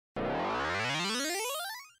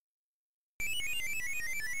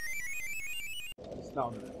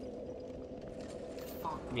Not a minute.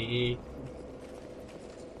 Fuck me.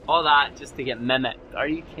 All that just to get mimicked. Are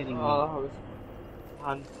you kidding me? Oh,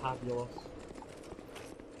 that was fantabulous.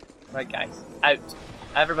 Right, guys. Out.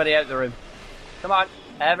 Everybody out the room. Come on.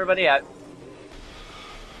 Everybody out.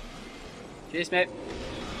 Chase me.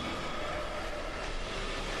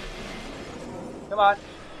 Come on.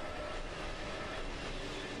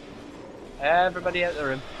 Everybody out the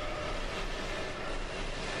room.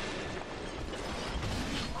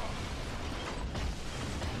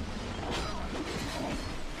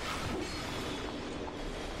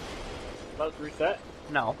 Let's reset.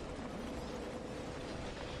 No.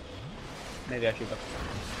 Maybe I should go.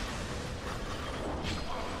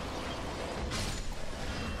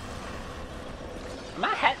 Am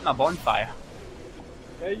I hitting my bonfire?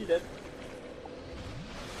 Yeah, you did.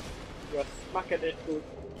 You're smacking it good.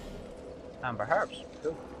 Amber herbs.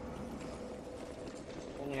 Cool.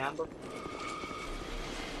 Only amber.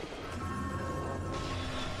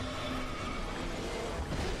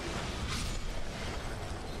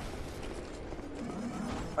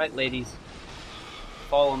 Right, ladies.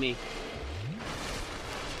 Follow me.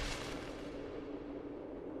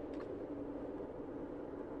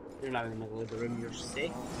 You're not in the middle of the room, you're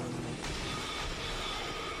safe.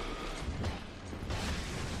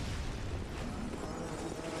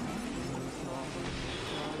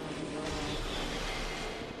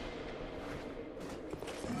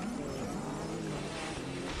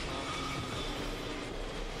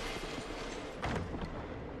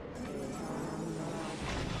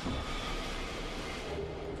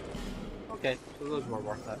 Okay, so those were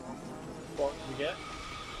worth it. What did we get?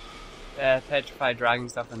 Petrified dragon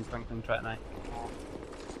stuff and twinkling tritoni.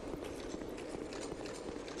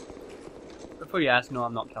 Before you ask, no,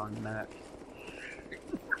 I'm not killing the mimic.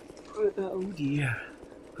 Oh dear.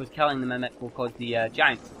 Because killing the mimic will cause the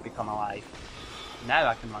giants to become alive. Now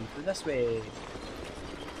I can run through this way.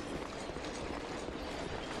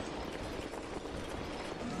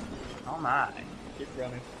 Oh my. Keep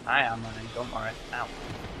running. I am running, don't worry. Ow.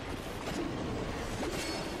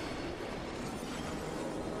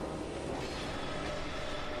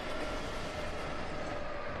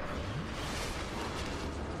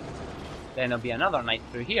 Then there'll be another night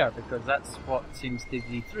through here, because that's what seems to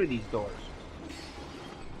be through these doors.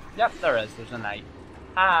 Yep, there is. There's a night.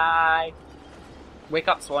 Hi! Wake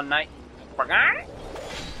up, Swan Knight. And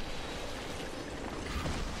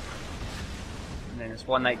then this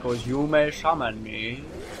Swan Knight goes, you may summon me.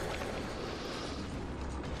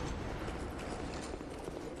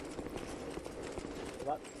 So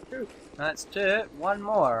that's two. That's two. One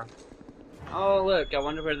more. Oh look, I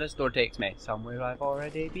wonder where this door takes me. Somewhere I've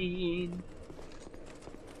already been.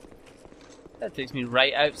 That takes me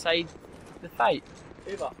right outside the fight.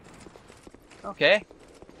 Eva. Okay.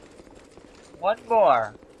 One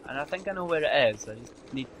more. And I think I know where it is. I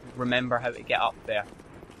just need to remember how to get up there.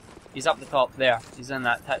 He's up the top there. He's in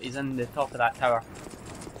that. He's in the top of that tower.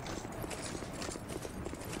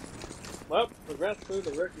 Well, progress through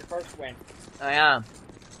the route you first went. I am.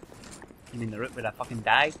 You mean the route where I fucking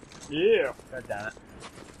died? Yeah. God damn it.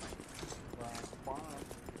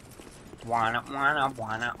 Wanna, wanna,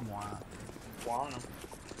 wanna, wanna. Wanna.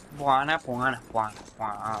 Wanna, wanna, wanna,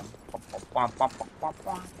 wanna.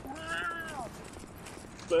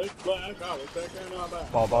 Big flash, I was taking a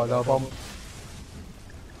bath. Ba-ba-da-bum.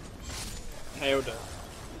 Nailed it.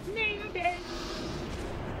 Nailed it.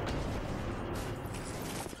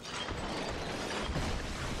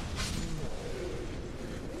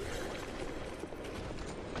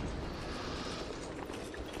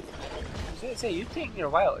 Say, you've taken your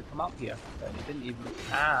while to come up here, but you didn't even.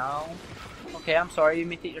 Ow. Okay, I'm sorry, you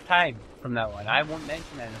may take your time from now on. I won't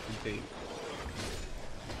mention anything to you.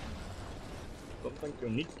 Don't think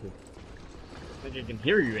you'll need to. I think I can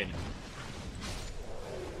hear you anymore.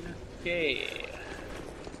 Okay.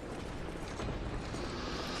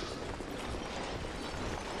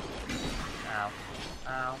 Ow.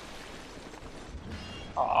 Ow.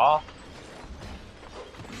 Aww.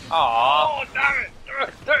 Aww. Oh, damn it!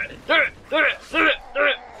 Do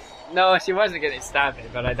it! No, she wasn't gonna stab me,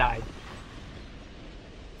 but I died.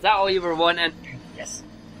 Is that all you were wanting? Yes.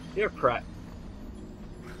 You're crap.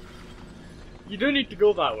 You do need to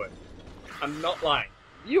go that way. I'm not lying.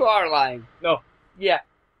 You are lying. No. Yeah.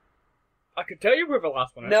 I could tell you where the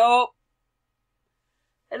last one is. No.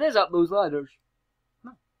 It is up those ladders.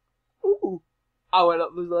 No. Ooh. I went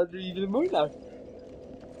up those ladders even more now.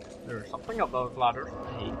 There's something up those ladders.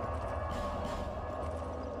 Hey.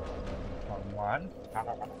 One.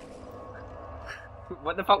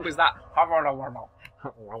 What the fuck was that?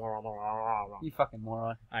 You fucking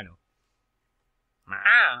moron. I know.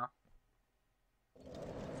 Ah.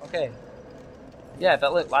 Okay. Yeah,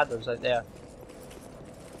 but look, ladders out there.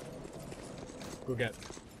 Go get.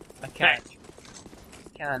 I can't.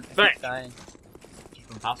 Can't. I Fetch. keep dying. Just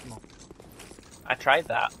run past them all. I tried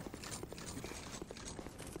that.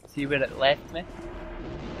 See where it left me?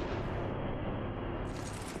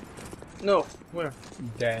 No. Where?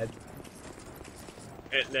 Dead.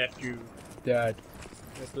 It left you. Dead.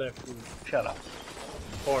 It left you. Shut up.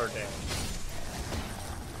 Or dead.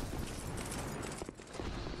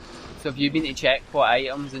 So have you been to check what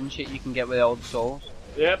items and shit you can get with old souls?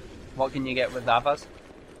 Yep. What can you get with Avas?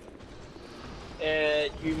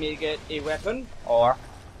 You may get a weapon. Or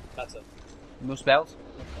That's it. no spells?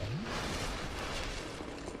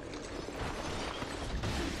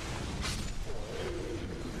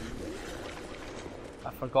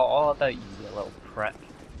 I forgot all about you, you little prick.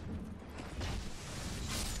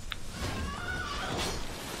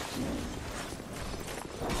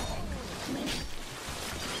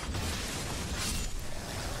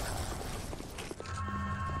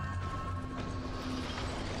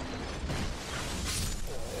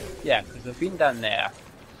 Yeah, because I've been down there.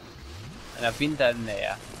 And I've been down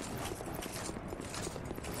there.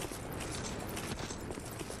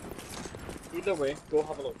 Either way, go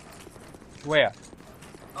have a look. Where?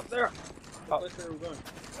 Up there. Oh. That's where we're going.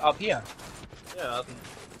 Up here? Yeah, that's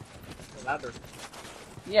the ladder.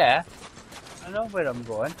 Yeah. I know where I'm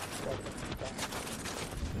going.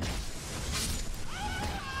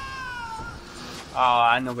 Oh,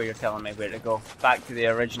 I know where you're telling me where to go. Back to the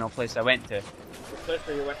original place I went to. The place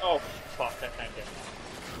where you went, oh, fuck, I can't get.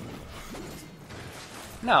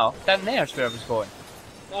 No, down there's where I was going.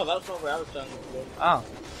 No, that's not where I was telling you to go. Oh.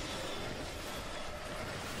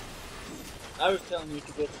 I was telling you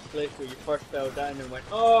to go to the place where you first fell down and went,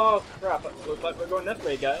 oh crap, it looks like we're going this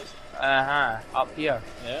way, guys. Uh-huh. Up here.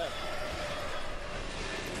 Yeah.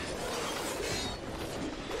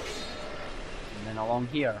 And then along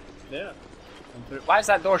here. Yeah. And through... Why is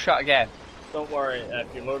that door shut again? Don't worry,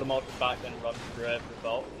 if you load them all to back and run through every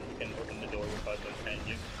vault, you can open the door without them hitting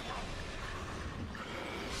you.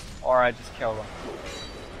 Or I just kill them.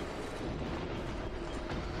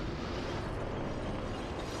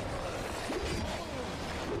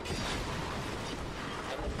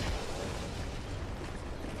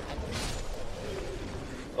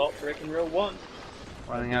 Vault breaking rule 1.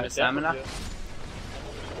 Running out of stamina.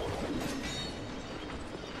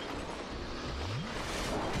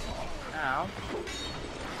 Ow.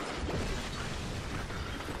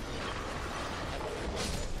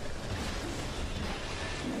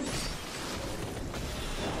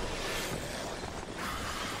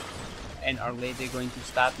 And Our Lady going to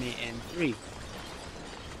stab me in 3.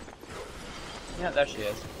 Yeah, there she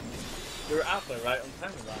is. You're out there, right on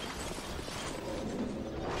time of that.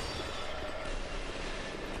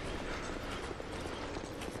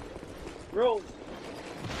 Roll!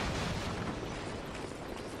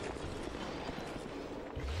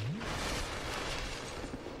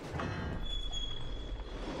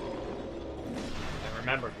 And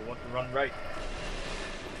remember, you want to run right.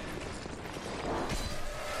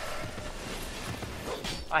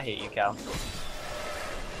 I hate you, Cal.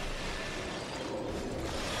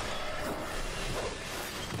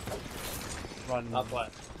 Run Up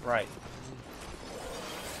left. right.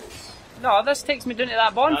 No, this takes me down to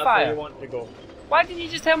that That's where bonfire. you want to go. Why didn't you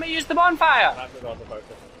just tell me to use the bonfire? I forgot about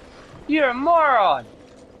it. You're a moron.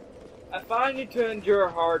 If I need to endure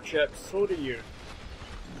hardships, so do you.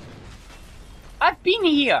 I've been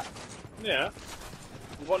here. Yeah.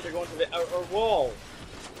 You want to go into the outer wall.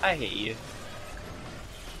 I hate you.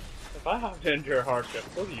 If I have to endure hardship,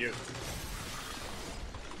 so do you.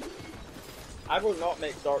 I will not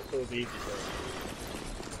make Dark Souls easy for you.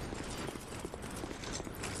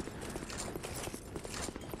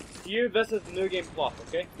 To you, this is New Game Plus,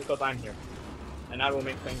 okay? Because I'm here. And I will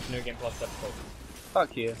make things New Game Plus difficult.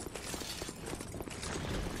 Fuck you.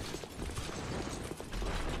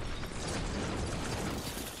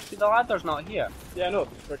 See, the ladder's not here. Yeah, I know,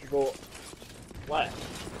 but you go left.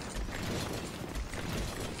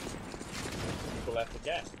 You go left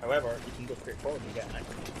again. However, you can go straight forward and get an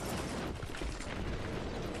item.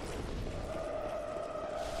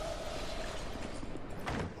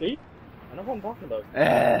 See? I know what I'm talking about.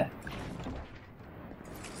 An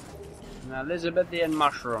Elizabethan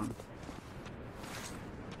mushroom.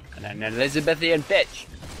 And an Elizabethan bitch.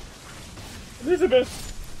 Elizabeth!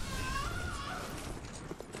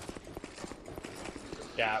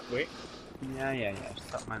 Yeah, wait. Yeah.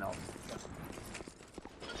 Stop my nose.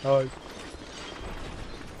 Hi.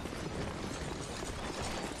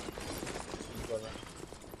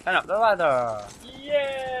 Turn up the ladder.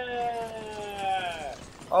 Yeah!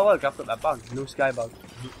 Oh look, I've got that bug. No sky bug.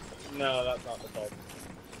 No, that's not the bug.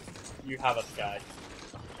 You have a sky.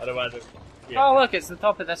 Otherwise it... Oh look, it's the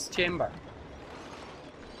top of this chamber.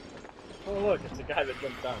 Oh look, it's the guy that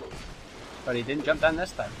jumped down. But he didn't jump down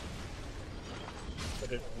this time.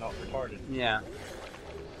 But it's not retarded. Yeah.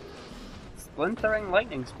 Splintering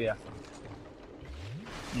lightning spear.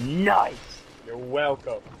 Nice! You're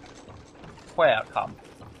welcome. Welcome.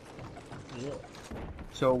 Yeah.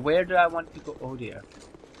 So where do I want to go? Oh dear.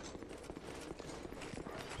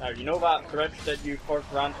 Now, you know that bridge that you first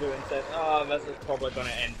ran to and said, oh, this is probably going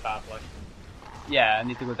to end badly? Yeah, I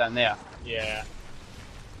need to go down there. Yeah.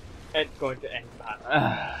 It's going to end badly.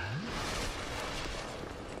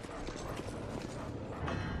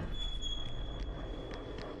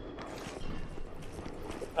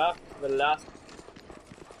 The path to the last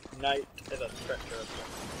night is a treacherous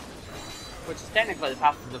one. Which is technically the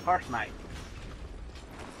path to the first night.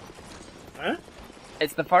 Huh?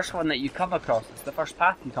 It's the first one that you come across. It's the first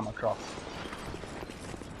path you come across.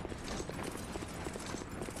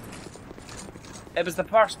 It was the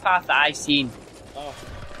first path that I seen. Oh.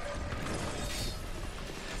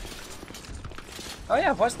 Oh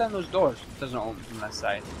yeah, what's down those doors? It doesn't open from this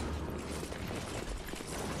side.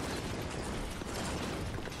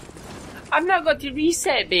 I've now got to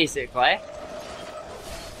reset, basically.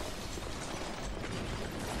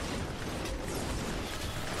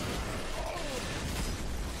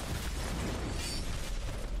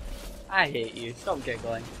 I hate you. Stop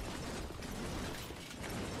giggling.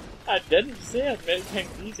 I didn't say I'd make things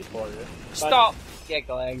easy for you. Stop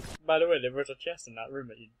giggling. By the way, there was a chest in that room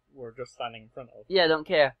that you were just standing in front of. Yeah, I don't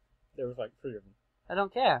care. There was like 3 of them. I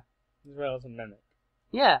don't care. As well as a mimic.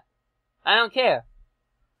 Yeah. I don't care.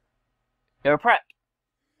 You're a prick.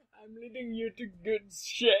 I'm leading you to good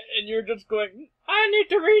shit and you're just going, I need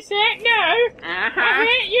to reset now! I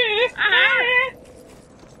hate you!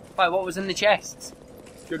 Why, what was in the chests?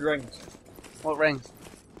 Good rings. What rings?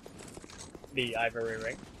 The ivory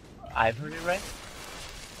ring. Ivory ring?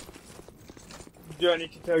 Do I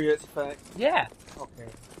need to tell you its effect? Yeah. Okay.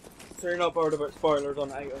 So you're not bothered about spoilers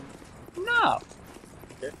on items? No.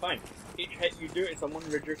 Okay, fine. Each hit you do to someone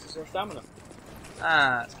reduces their stamina.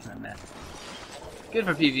 Ah, that's kind of meh. Good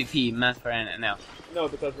for PvP, meh for anything else. No,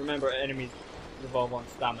 because remember, enemies revolve on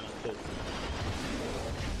stamina too.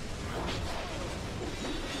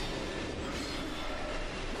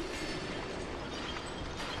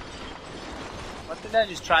 What did I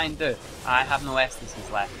just try and do? I have no essences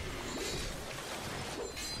left.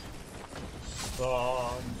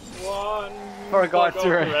 Someone Forgot to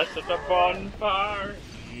rest at the bonfire.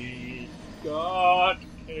 He got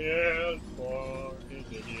killed for his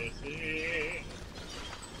idiocy.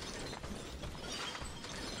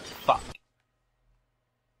 Fuck.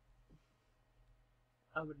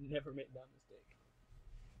 I would never make that mistake.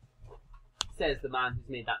 Says the man who's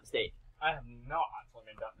made that mistake. I have not actually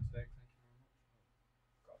made that mistake.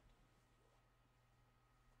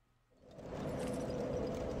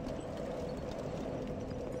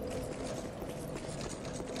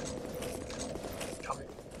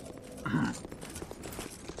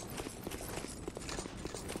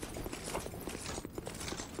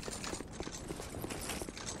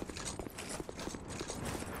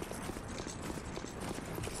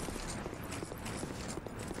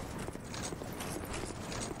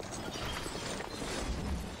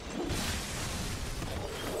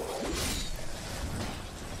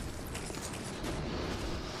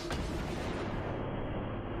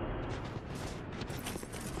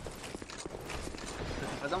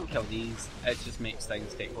 If I don't kill these, it just makes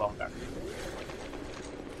things take longer.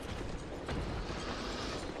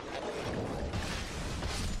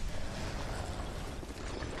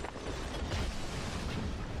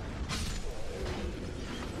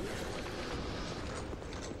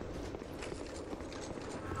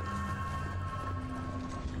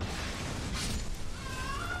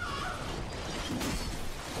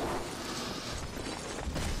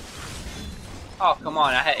 Oh, come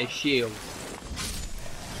on, I hit his shield.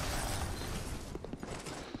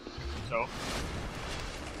 So?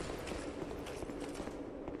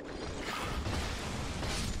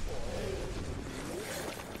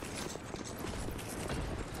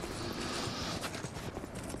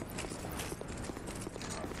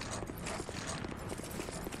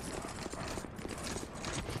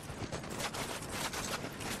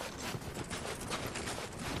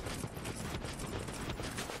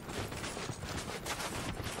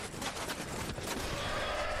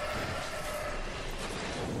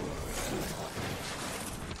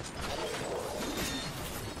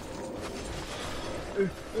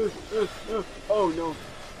 Oh no.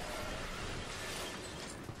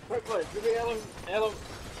 Quickly, do the Ellen.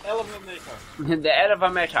 Elevator. The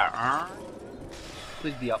elevator.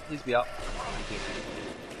 Please be up, please be up. Thank you.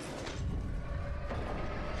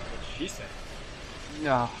 What she said.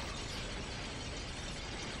 No.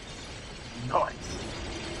 Nice.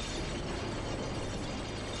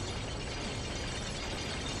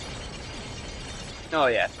 Oh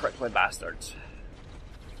yeah, prickly bastards.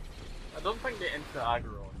 I don't think they enter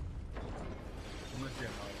aggro. Unless you're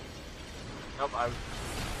not. Nope, I was.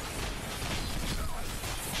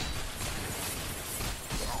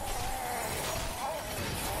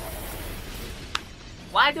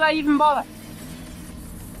 Why do I even bother?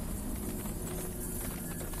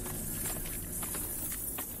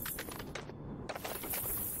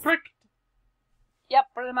 Pricked!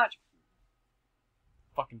 Yep, pretty much.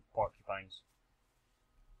 Fucking porcupines.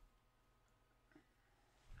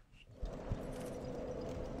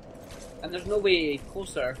 And there's no way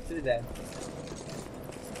closer to them.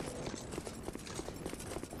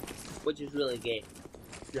 Which is really gay.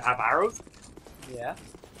 You have arrows? Yeah.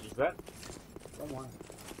 Use that. Someone.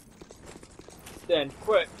 Then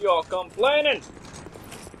quit your complaining!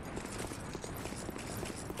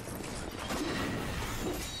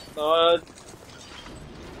 That's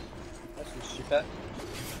just stupid.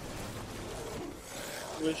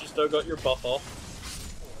 At least you still got your buff off.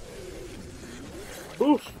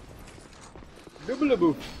 Boof! Double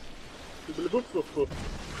boof! Double boof, boof, boof.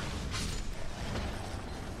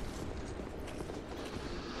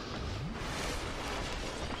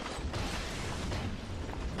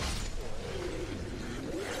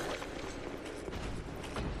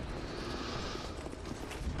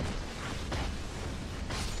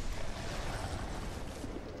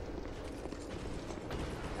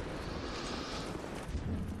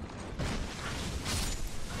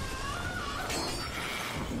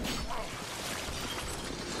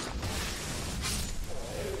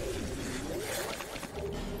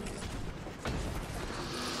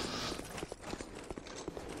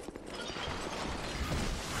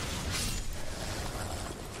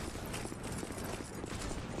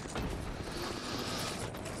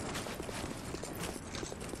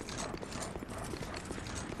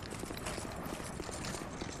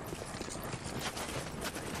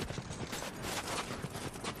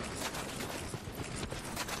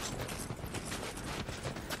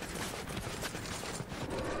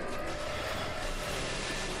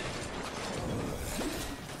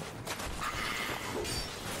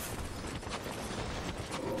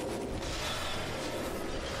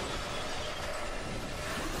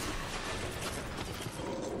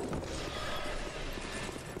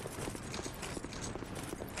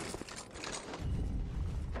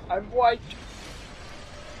 I'm white.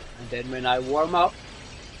 And then when I warm up...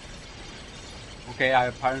 Okay,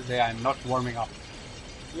 apparently I'm not warming up.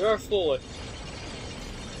 You're slowly.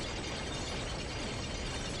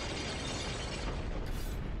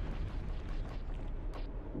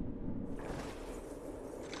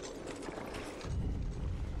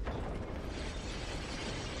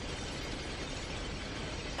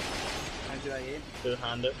 How do I aim?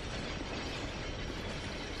 Two-handed.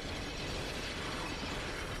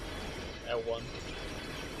 L1.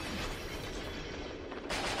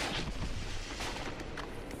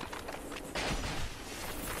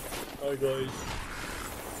 Hi guys.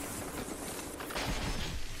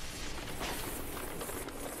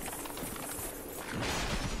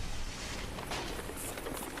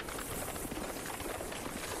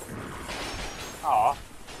 Aw.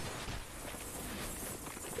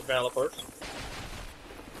 Developers.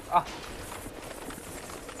 Ah.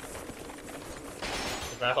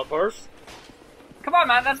 Developers. Come on,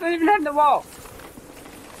 man, that's not even hitting the wall.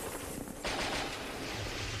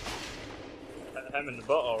 I'm in the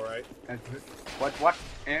butt, alright. What?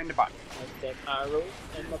 In the butt. I take arrows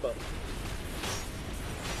in my butt.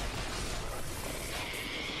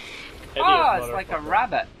 Oh, it's like a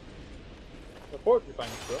rabbit. The porcupine,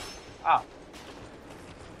 bro. Oh.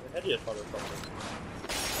 The hideous motherfucker.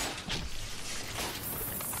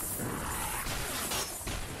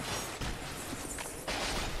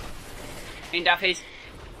 In that face.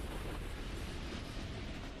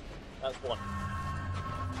 That's one.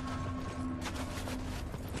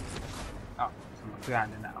 Oh, so I'm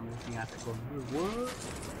two-handed now. I'm looking at it going, what?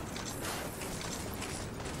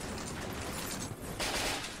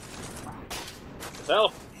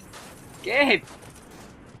 Hell. Gabe!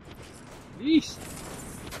 Yeesh!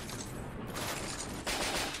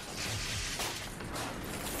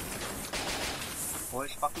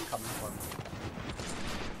 Boy's fucking coming for me.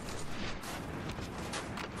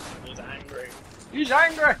 He's angry. He's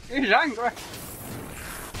angry! He's angry!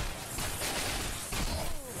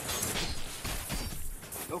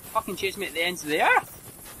 Don't fucking chase me at the ends of the earth!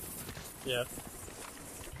 Yeah.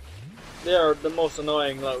 They are the most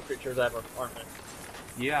annoying little creatures ever, aren't they?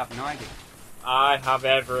 You have no idea. I have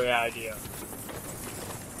every idea.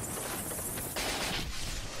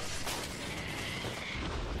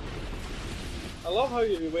 I love how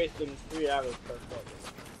you're wasting 3 hours per shot.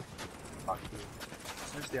 Fuck you.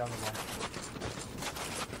 Where's the other one?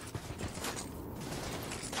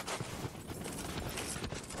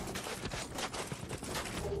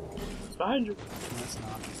 It's behind you. No, it's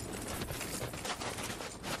not.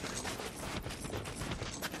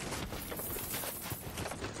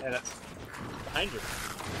 Yeah, that's Behind you.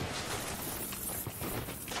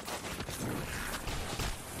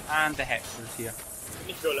 and the hexer's here. You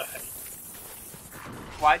need to go left.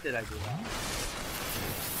 Why did I do that?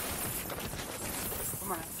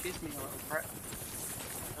 Come on, chase me, you little prick.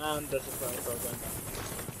 And this is where I go down.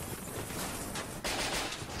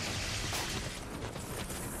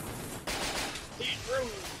 These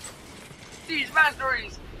rooms! These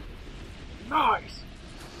masteries! Nice!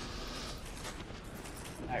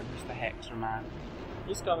 Right, where's the hexer man?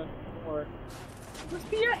 He's coming, don't worry.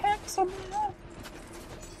 Must be a hexer man!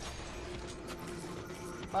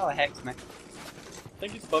 Well, a hex me. I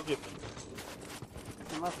think he's above you.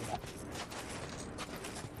 I'm love with that.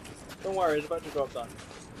 Don't worry, he's about to drop down.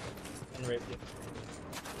 And rape you.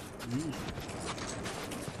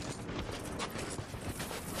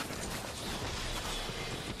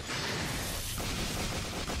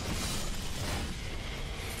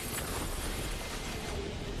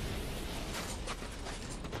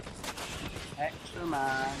 Hexer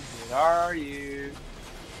man, where are you?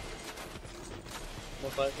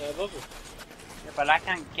 Most likely above you. Yeah, but I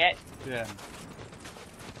can't get to him.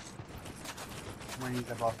 When he's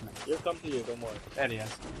above me. He'll come to you, don't worry. There he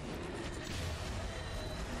is.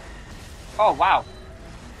 Oh, wow.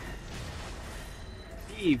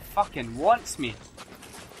 He fucking wants me.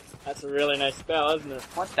 That's a really nice spell, isn't it?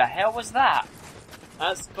 What the hell was that?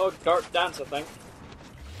 That's called Dark Dance, I think.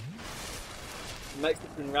 Mix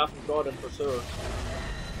between Wrath of God and Pursuer.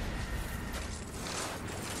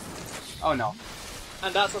 Oh no.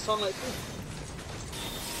 And that's a Sunlight too.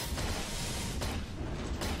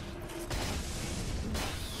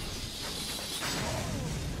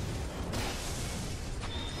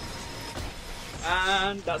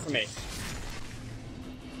 And that's a mace.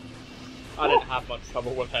 I didn't have much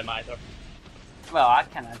trouble with him either. Well, I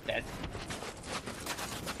kinda did.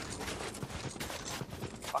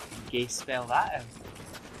 Fucking gay spell that is.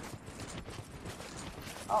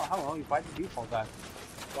 Oh, hello, why did you fall down?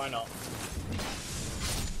 Why not?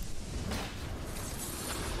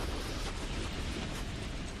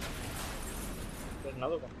 There's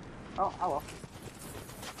another one. Oh, hello.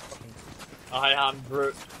 Fucking I am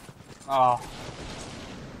Groot. Oh.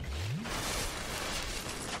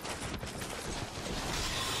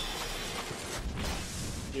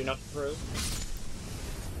 Do you not through?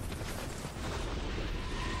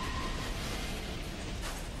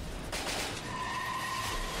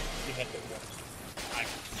 You hit it once. I'm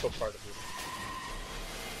so proud of you.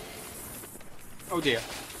 Oh dear.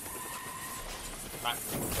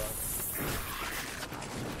 Maximum proud.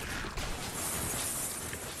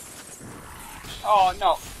 Oh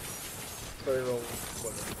no. Sorry, roll.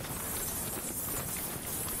 Whatever.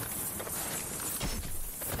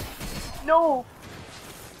 No!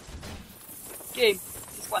 Game,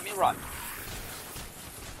 just let me run.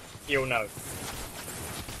 He'll know.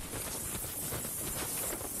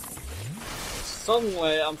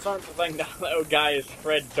 Suddenly, I'm starting to think that little guy is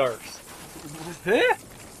Fred Durst. Huh?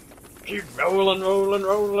 Keep rolling, rolling,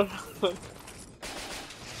 rolling.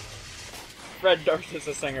 Fred Durst is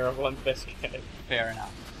the singer of Limp Bizkit. Fair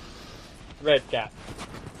enough. Red Cat.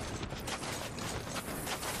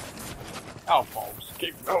 Oh, balls.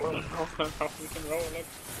 Keep rolling, rolling, rolling, rolling.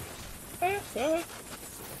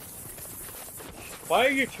 Why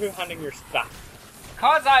are you two-handing your staff?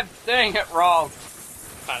 Cause I'm doing it wrong.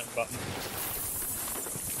 Panic button.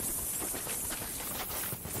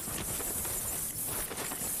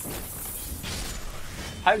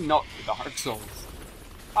 How not to Dark Souls?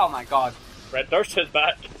 Oh my god. Red Durst is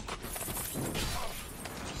back.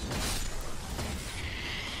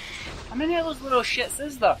 How many of those little shits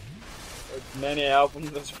is there? As many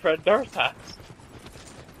albums as Fred Durst has.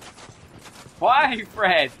 Why,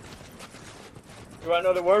 Fred? You wanna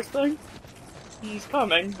know the worst thing? He's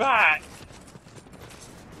coming back.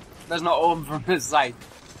 There's no home from his side.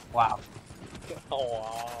 Wow. Oh,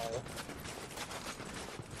 wow.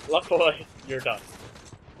 Luckily, you're done.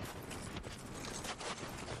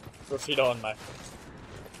 Proceed on, my friend.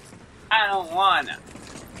 I don't wanna.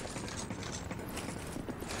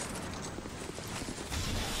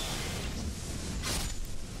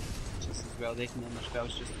 well. They can aim their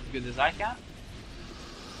spells just as good as I can.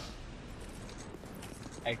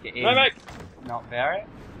 AKA Mimic! not very.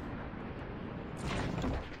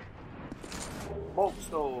 Bolt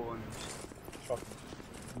stones.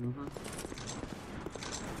 Mm-hmm.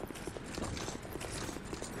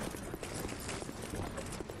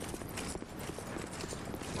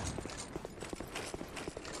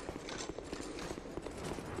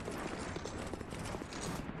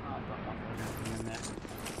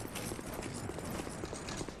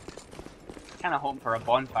 Kind of hoping for a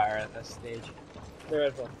bonfire at this stage, There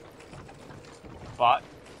is one. but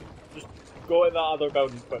Just go to that other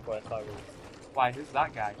building quickly if I will. why? Who's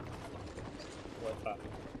that guy? What's that?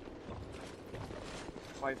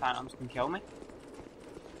 White phantoms can kill me?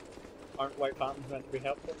 Aren't white phantoms meant to be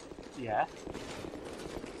helpful? Yeah.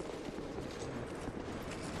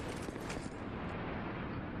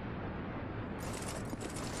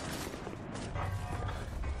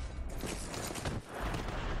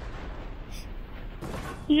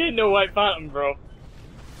 He ain't no white phantom, bro.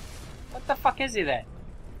 What the fuck is he then?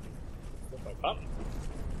 What's white phantom?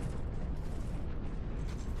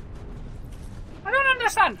 I don't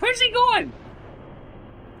understand. Where's he going?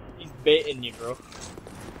 He's baiting you, bro.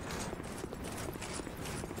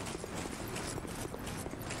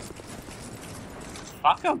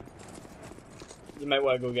 Fuck him. You might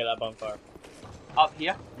want to go get that bonfire. Up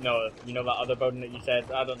here? No, you know that other building that you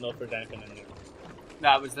said? I don't know if there's anything in there.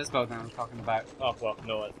 That was this building I was talking about. Oh, well,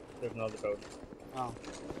 no, there's another building. Oh.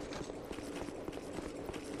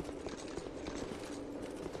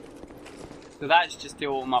 So that's just to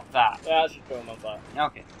open up that. Yeah, that's just going on that.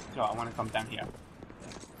 Okay, so I want to come down here.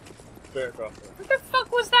 Straight across there. What the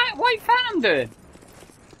fuck was that white phantom doing?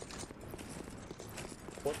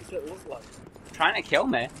 What does it look like? Trying to kill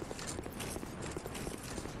me.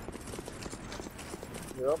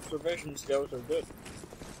 Your observation skills are good.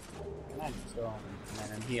 Right, so, and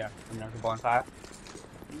then in here, and there's a bonfire.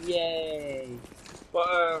 Yay!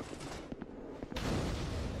 But,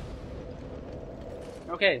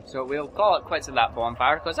 Okay, so we'll call it quits at that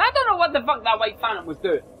bonfire, because I don't know what the fuck that white phantom was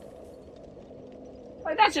doing.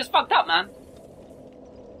 Like, that's just fucked up, man.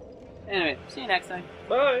 Anyway, see you next time.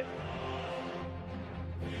 bye!